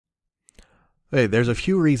Hey, there's a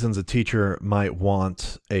few reasons a teacher might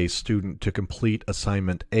want a student to complete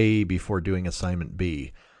assignment A before doing assignment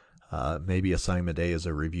B. Maybe assignment A is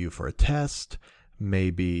a review for a test.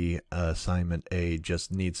 Maybe assignment A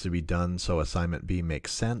just needs to be done so assignment B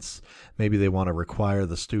makes sense. Maybe they want to require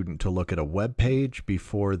the student to look at a web page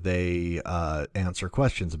before they answer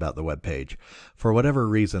questions about the web page. For whatever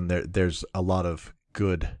reason, there's a lot of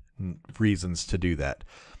good reasons to do that.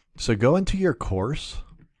 So go into your course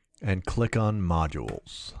and click on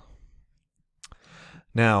modules.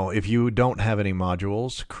 Now, if you don't have any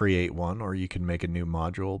modules, create one, or you can make a new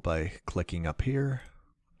module by clicking up here.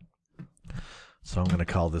 So I'm going to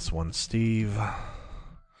call this one Steve.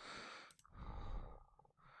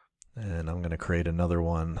 And I'm going to create another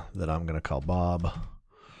one that I'm going to call Bob.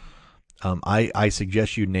 I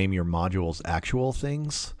suggest you name your modules actual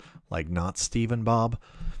things, like not Steve and Bob.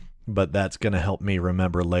 But that's going to help me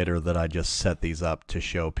remember later that I just set these up to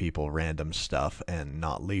show people random stuff and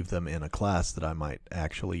not leave them in a class that I might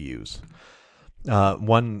actually use.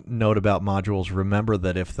 One note about modules, remember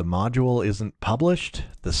that if the module isn't published,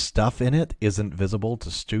 the stuff in it isn't visible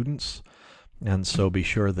to students. And so be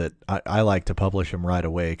sure that I like to publish them right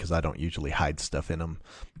away because I don't usually hide stuff in them.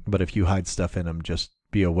 But if you hide stuff in them, just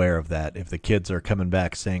be aware of that. If the kids are coming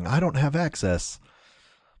back saying, I don't have access,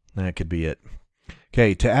 that could be it.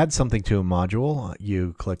 Okay, to add something to a module,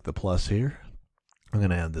 you click the plus here. I'm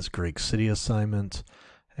going to add this Greek city assignment,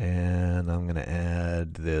 and I'm going to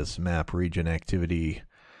add this map region activity,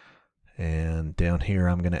 and down here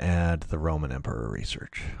I'm going to add the Roman Emperor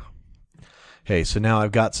research. Okay, so now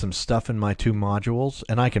I've got some stuff in my two modules,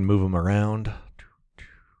 and I can move them around.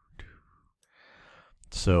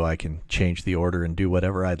 So I can change the order and do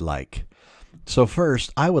whatever I'd like. So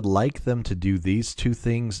first, I would like them to do these two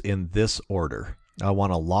things in this order. I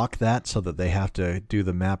want to lock that so that they have to do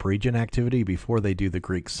the map region activity before they do the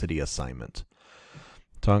Greek city assignment.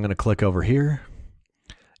 So I'm going to click over here.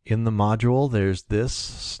 In the module, there's this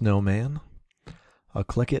snowman. I'll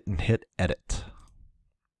click it and hit edit.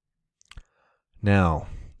 Now,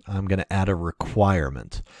 I'm going to add a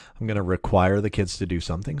requirement. I'm going to require the kids to do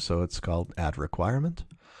something, so it's called add requirement.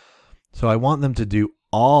 So I want them to do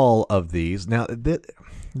all of these. Now,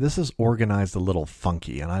 this is organized a little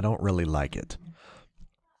funky, and I don't really like it.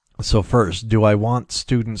 So first, do I want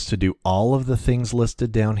students to do all of the things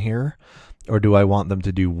listed down here, or do I want them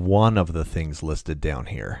to do one of the things listed down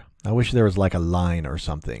here? I wish there was like a line or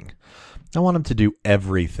something. I want them to do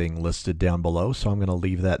everything listed down below, so I'm going to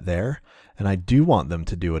leave that there. And I do want them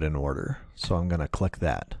to do it in order, so I'm going to click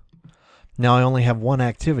that. Now I only have one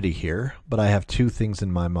activity here, but I have two things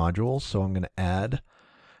in my module, so I'm going to add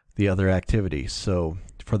the other activity. So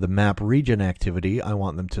for the map region activity, I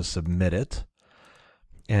want them to submit it.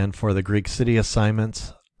 And for the Greek city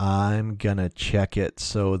assignments, I'm going to check it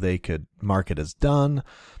so they could mark it as done.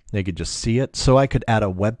 They could just see it. So I could add a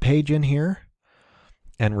web page in here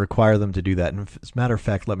and require them to do that. And as a matter of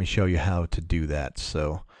fact, let me show you how to do that.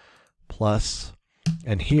 So plus,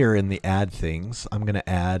 and here in the add things, I'm going to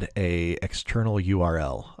add a external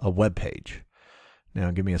URL, a web page. Now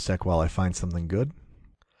give me a sec while I find something good.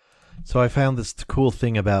 So I found this cool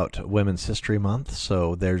thing about Women's History Month.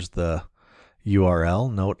 So there's the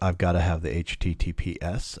URL. Note I've got to have the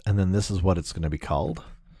HTTPS, and then this is what it's going to be called.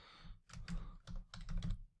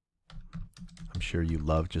 I'm sure you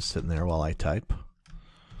love just sitting there while I type.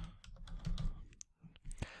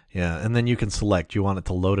 Yeah, and then you can select, you want it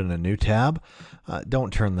to load in a new tab.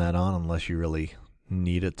 Don't turn that on unless you really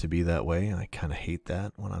need it to be that way. I kind of hate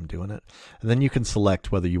that when I'm doing it. And then you can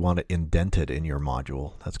select whether you want it indented in your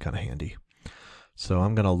module. That's kind of handy. So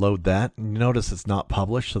I'm going to load that. Notice it's not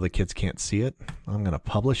published, so the kids can't see it. I'm going to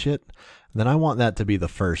publish it. And then I want that to be the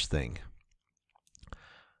first thing.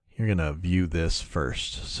 You're going to view this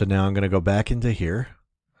first. So now I'm going to go back into here,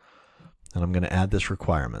 and I'm going to add this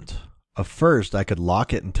requirement. First, I could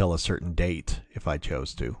lock it until a certain date if I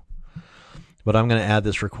chose to. But I'm going to add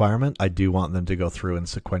this requirement. I do want them to go through in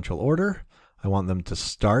sequential order. I want them to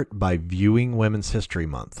start by viewing Women's History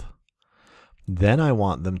Month. Then I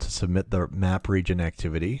want them to submit the map region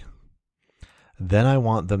activity. Then I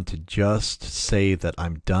want them to just say that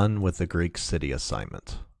I'm done with the Greek city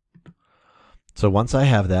assignment. So once I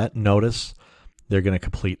have that, notice they're going to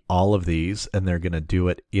complete all of these and they're going to do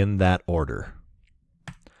it in that order.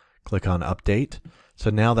 Click on update. So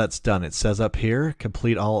now that's done. It says up here,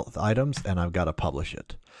 complete all items, and I've got to publish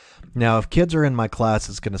it. Now, if kids are in my class,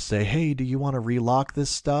 it's going to say, hey, do you want to relock this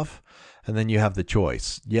stuff? And then you have the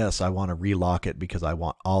choice. Yes, I want to relock it because I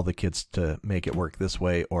want all the kids to make it work this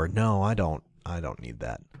way, or no, I don't need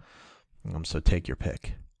that. So take your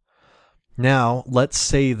pick. Now, let's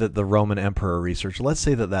say that the Roman Emperor research, let's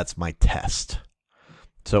say that that's my test.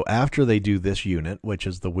 So after they do this unit, which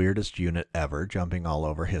is the weirdest unit ever, jumping all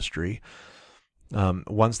over history,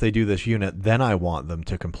 once they do this unit, then I want them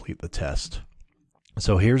to complete the test.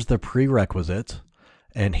 So here's the prerequisite,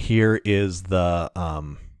 and here is the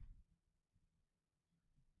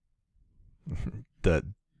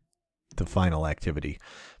the final activity.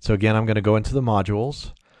 So again, I'm going to go into the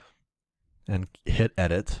modules and hit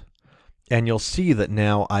edit. And you'll see that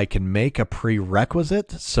now I can make a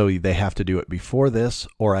prerequisite, so they have to do it before this,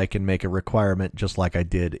 or I can make a requirement just like I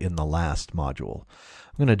did in the last module.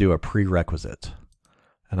 I'm going to do a prerequisite.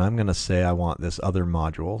 And I'm going to say I want this other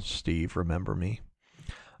module, Steve, remember me.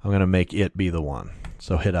 I'm going to make it be the one.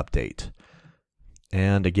 So hit update.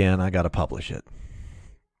 And again, I got to publish it,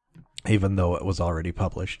 even though it was already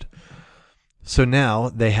published. So now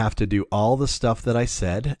they have to do all the stuff that I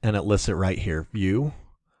said, and it lists it right here. View,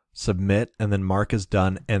 submit, and then mark as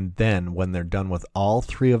done. And then when they're done with all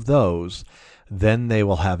three of those, then they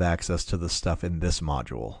will have access to the stuff in this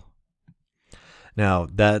module. Now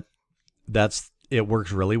it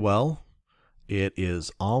works really well. It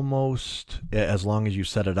is almost, as long as you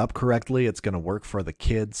set it up correctly, it's going to work for the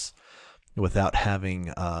kids without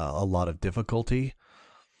having a lot of difficulty.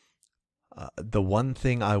 The one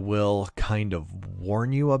thing I will kind of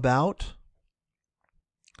warn you about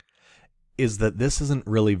is that this isn't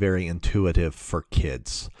really very intuitive for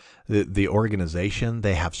kids. The organization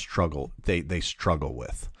they struggle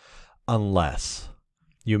with, unless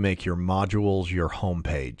you make your modules your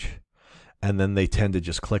homepage, and then they tend to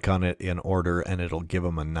just click on it in order, and it'll give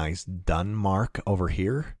them a nice done mark over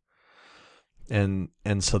here, and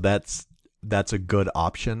so that's a good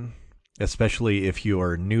option, especially if you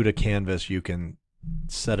are new to Canvas. You can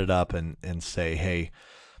set it up and say, hey,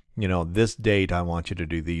 you know, this date I want you to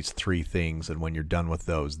do these three things, and when you're done with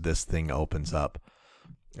those, this thing opens up.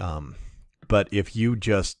 But if you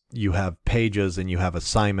have pages and you have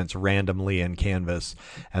assignments randomly in Canvas,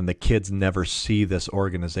 and the kids never see this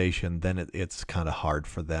organization, then it's kind of hard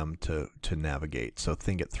for them to navigate. So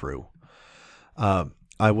think it through.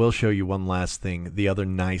 I will show you one last thing. The other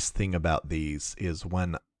nice thing about these is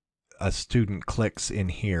when a student clicks in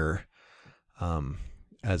here,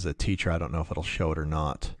 as a teacher, I don't know if it'll show it or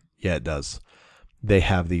not. Yeah, it does. They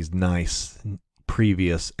have these nice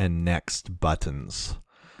previous and next buttons.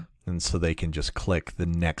 And so they can just click the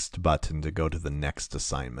next button to go to the next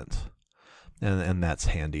assignment. And that's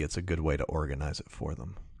handy. It's a good way to organize it for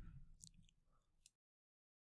them.